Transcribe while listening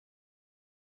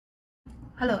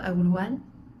Hello everyone,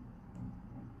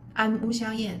 I'm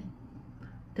Xiaoyan.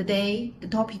 Today, the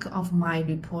topic of my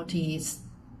report is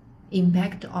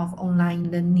Impact of Online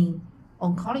Learning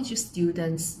on College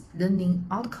Students' Learning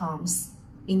Outcomes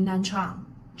in Nanchang,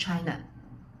 China.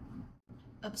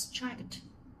 Abstract.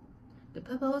 The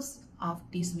purpose of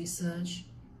this research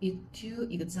is to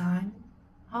examine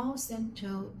how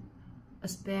central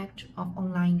aspects of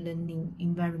online learning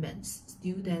environments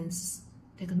students'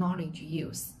 technology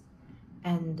use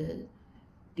and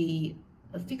the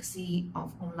efficacy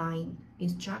of online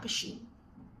instruction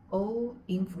all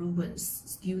influence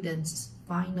students'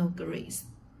 final grades.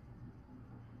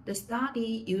 The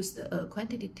study used a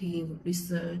quantitative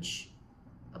research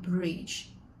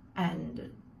approach and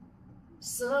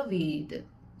surveyed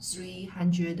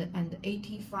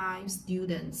 385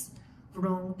 students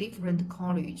from different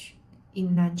colleges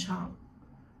in Nanchang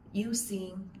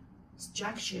using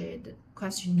structured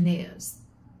questionnaires.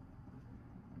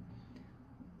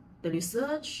 The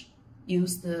research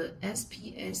used the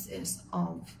SPSS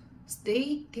of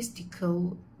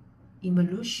statistical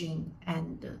evolution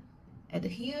and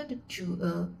adhered to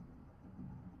a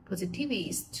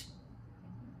positivist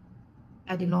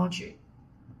ideology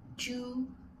to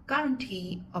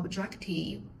guarantee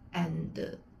objective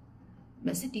and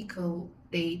methodical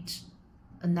data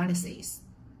analysis.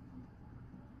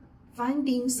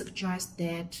 Findings suggest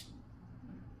that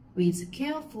with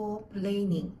careful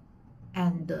planning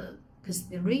and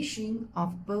consideration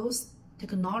of both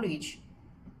technology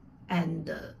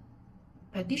and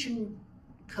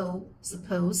pedagogical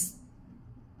support,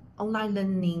 online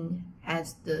learning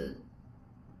has the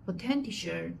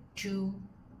potential to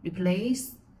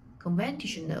replace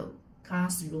conventional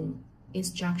classroom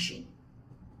instruction.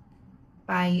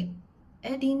 By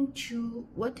adding to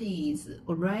what is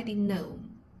already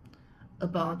known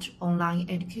about online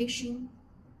education,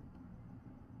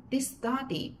 this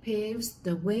study paves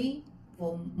the way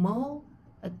for more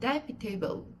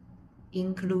adaptable,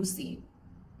 inclusive,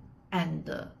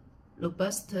 and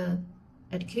robust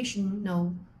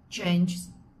educational changes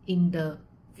in the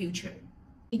future.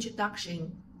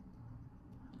 Introduction.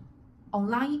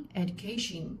 Online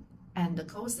education and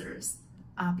courses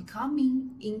are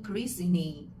becoming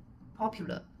increasingly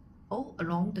popular all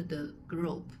around the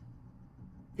globe.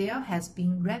 There has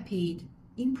been rapid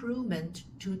improvement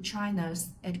to China's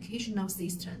educational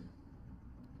system.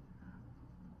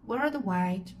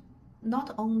 Worldwide,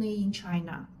 not only in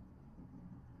China,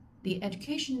 the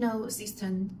educational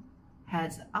system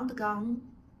has undergone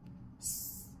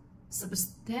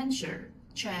substantial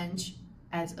change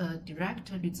as a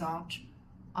direct result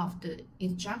of the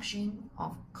introduction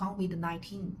of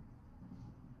COVID-19.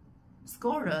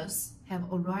 Scholars have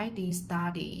already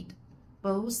studied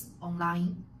both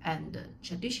online and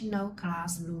traditional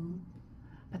classroom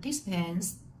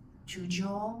participants to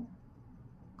draw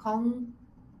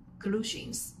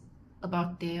conclusions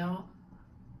about their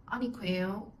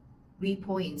unequal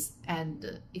viewpoints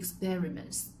and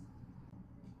experiments.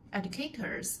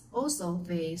 Educators also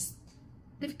face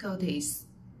difficulties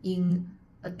in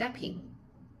adapting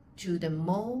to the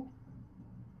more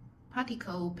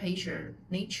participatory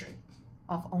nature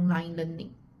of online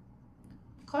learning.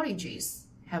 Colleges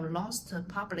have lost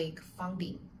public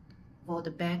funding for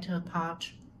the better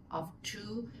part of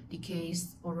 2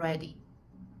 decades already.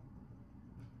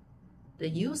 The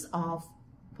use of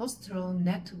postal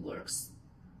networks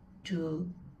to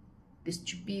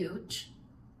distribute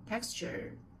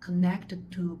texture connected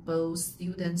to both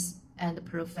students and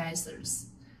professors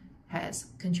has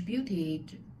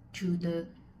contributed to the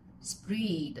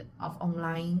spread of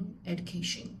online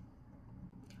education.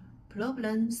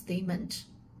 Problem statement.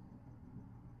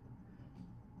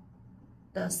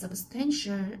 The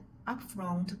substantial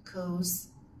upfront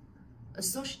costs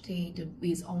associated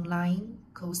with online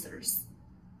courses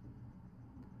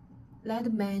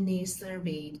led many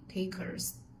survey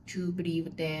takers to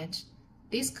believe that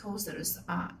these courses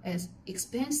are as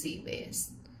expensive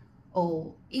as,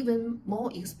 or even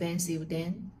more expensive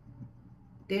than,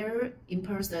 their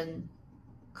in-person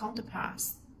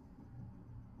counterparts.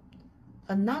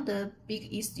 Another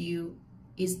big issue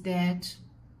is that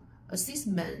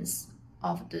assessments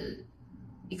of the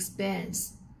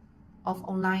expense of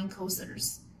online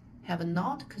courses have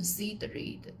not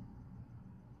considered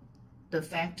the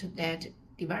fact that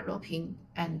developing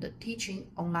and teaching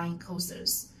online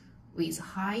courses with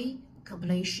high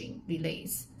completion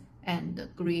rates and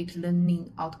great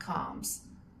learning outcomes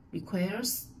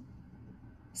requires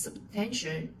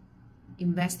substantial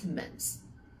investments.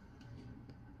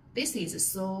 This is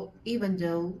so even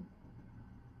though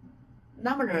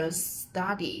numerous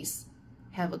studies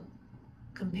have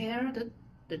compared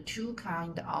the two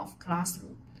kinds of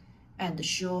classroom and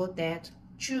show that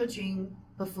children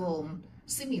perform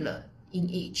similar in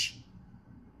each.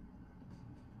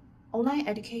 Online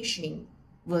education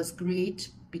was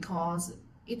great because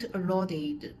it allowed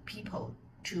people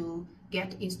to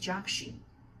get instruction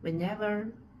whenever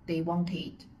they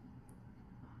wanted,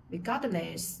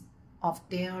 regardless of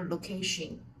their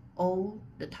location or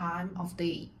the time of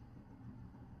day.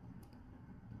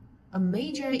 A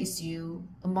major issue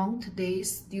among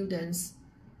today's students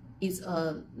is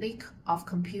a lack of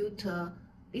computer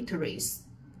literacy,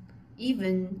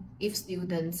 even if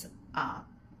students are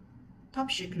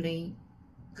topically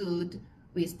good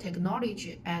with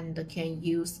technology and can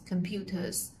use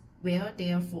computers well.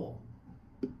 Therefore,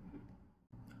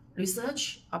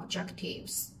 research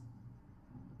objectives.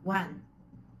 1.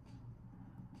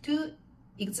 To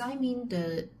examine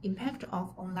the impact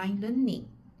of online learning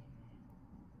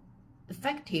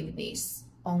effectiveness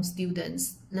on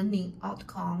students' learning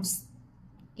outcomes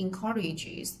in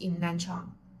colleges in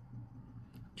Nanchang.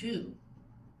 2.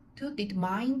 To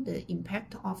determine the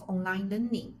impact of online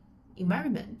learning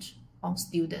environment on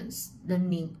students'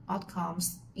 learning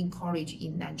outcomes in college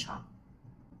in Nanchang.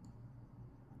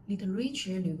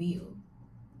 Literature review.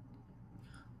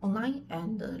 Online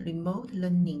and remote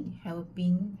learning have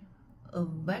been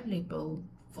available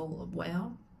for a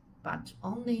while, but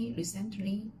only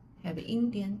recently have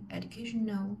Indian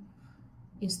educational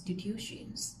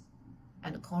institutions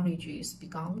and colleges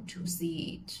begun to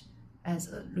see it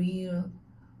as a real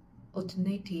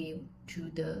alternative to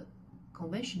the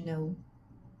conventional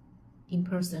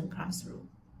in-person classroom.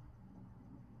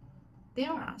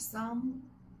 There are some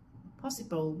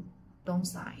possible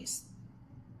downsides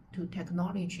to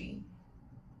technology,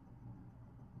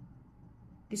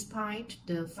 despite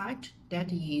the fact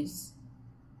that it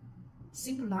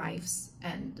simplifies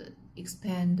and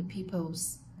expands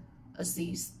people's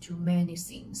access to many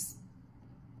things.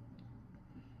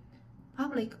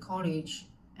 Public college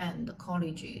and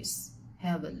colleges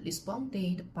have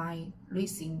responded by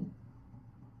raising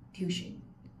tuition,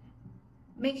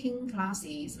 making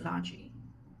classes larger,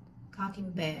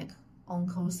 cutting back on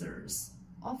courses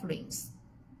offerings,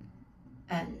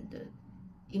 and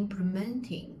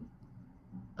implementing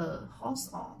a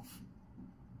host of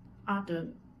other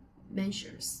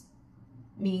measures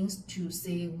means to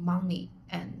save money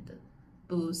and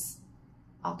boost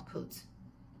output.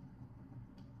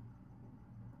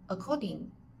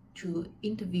 According to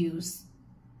interviews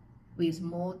with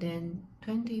more than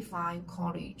 25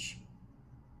 college,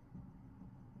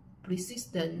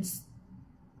 presidents,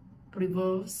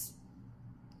 provosts,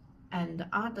 and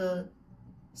other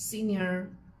senior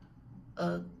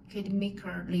academic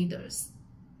leaders,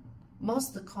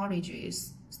 most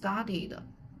colleges started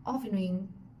offering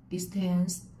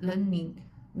distance learning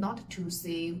not to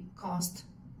save cost,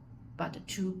 but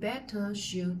to better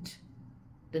suit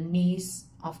the needs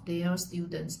of their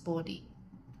students' body.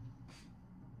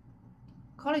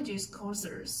 Colleges'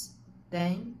 courses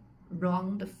then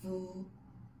run the full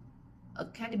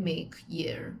academic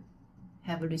year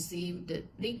have received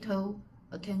little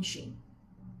attention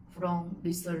from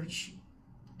research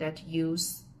that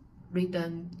use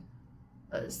written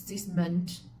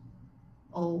assessment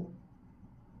or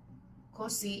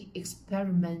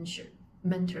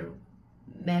quasi-experimental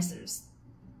methods.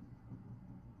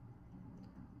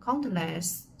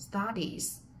 Countless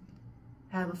studies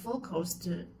have focused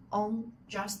on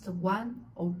just one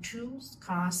or two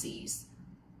classes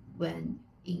when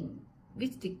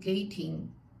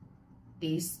investigating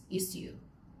this issue.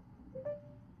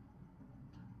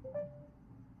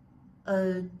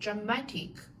 A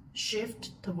dramatic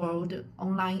shift toward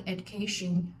online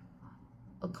education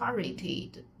occurred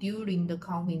during the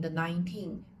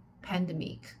COVID-19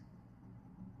 pandemic.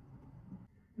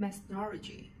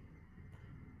 Methodology.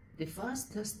 The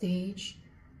first stage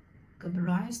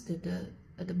comprised the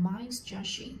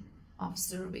administration of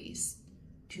surveys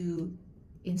to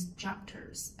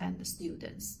instructors and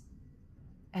students,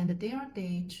 and their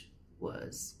data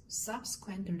was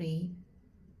subsequently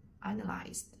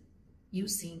analyzed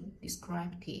using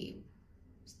descriptive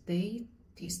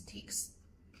statistics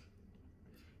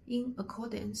in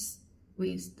accordance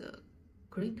with the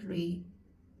criteria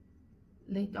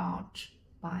laid out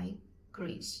by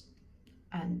Chris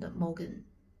and Morgan.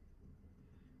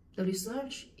 The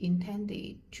research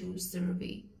intended to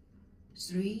survey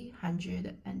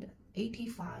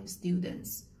 385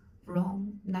 students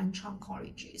from Nanchang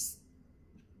colleges.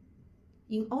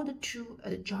 In order to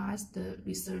adjust the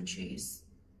research's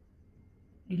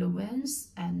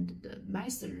relevance and the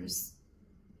method's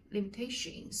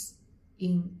limitations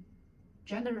in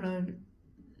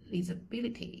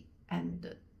generalizability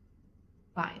and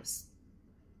bias.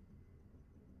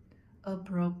 A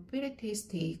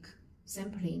probabilistic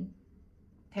sampling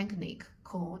technique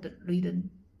called random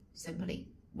sampling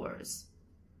was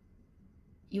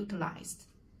utilized.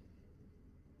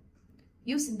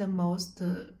 Using the most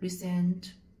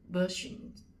recent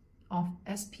version of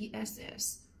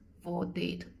SPSS for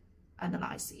data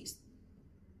analysis,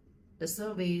 the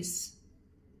survey's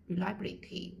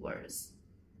reliability was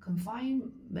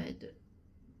confirmed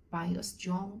by a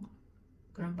strong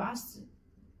robust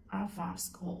alpha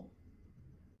score.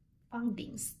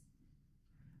 Findings.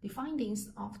 The findings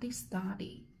of this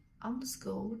study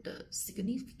underscore the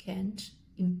significant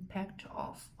impact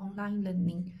of online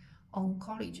learning on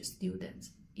college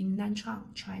students in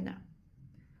Nanchang, China.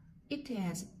 It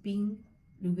has been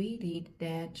revealed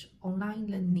that online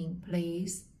learning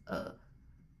plays a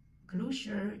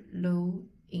crucial role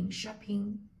in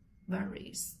shaping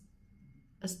various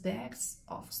aspects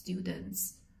of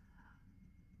students'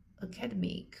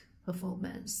 academic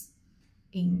performance,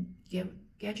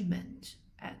 engagement,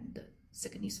 and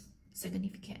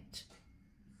significance.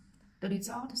 The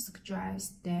results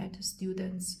suggest that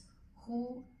students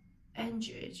who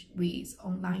engage with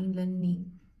online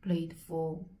learning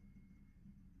platform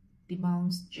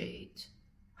demonstrate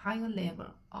higher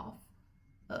level of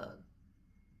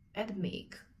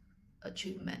academic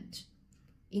achievement,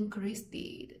 increased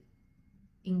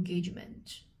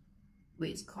engagement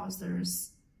with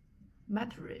courses,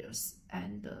 materials,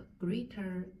 and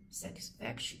greater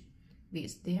satisfaction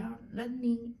with their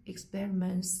learning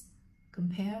experiments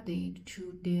compared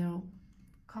to their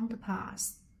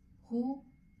counterparts who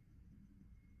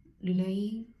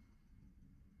rely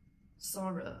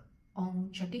solely on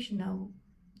traditional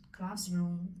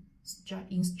classroom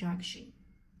instruction.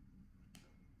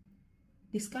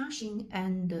 Discussion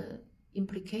and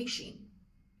implication.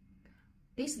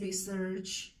 This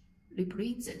research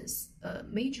represents a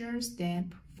major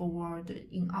step forward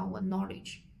in our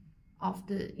knowledge of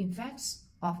the effects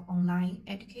of online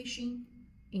education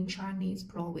in Chinese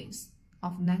province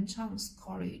of Nanchang's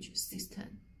college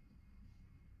system.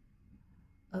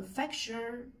 A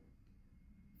factual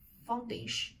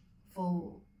foundation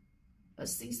for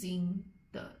assessing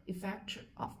the effect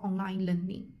of online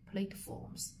learning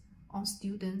platforms on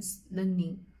students'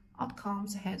 learning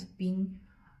outcomes has been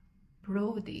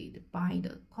provided by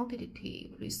the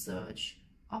quantitative research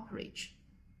approach.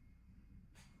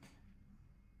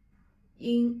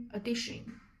 In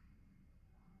addition,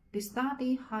 the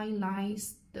study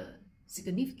highlights the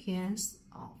significance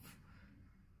of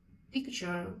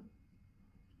digital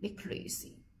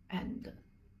literacy and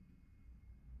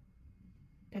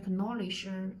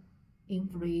technological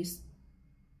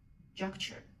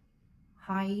infrastructure,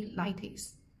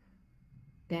 highlights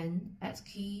them as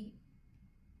key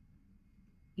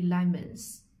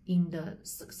elements in the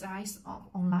success of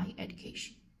online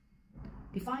education.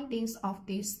 The findings of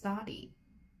this study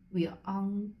will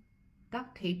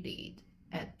undoubtedly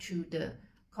add to the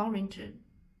current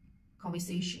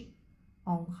conversation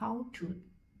on how to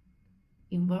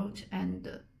invert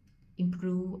and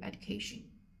improve education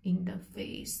in the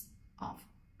face of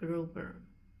global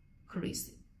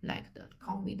crises like the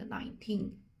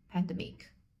COVID-19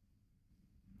 pandemic.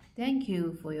 Thank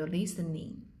you for your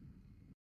listening.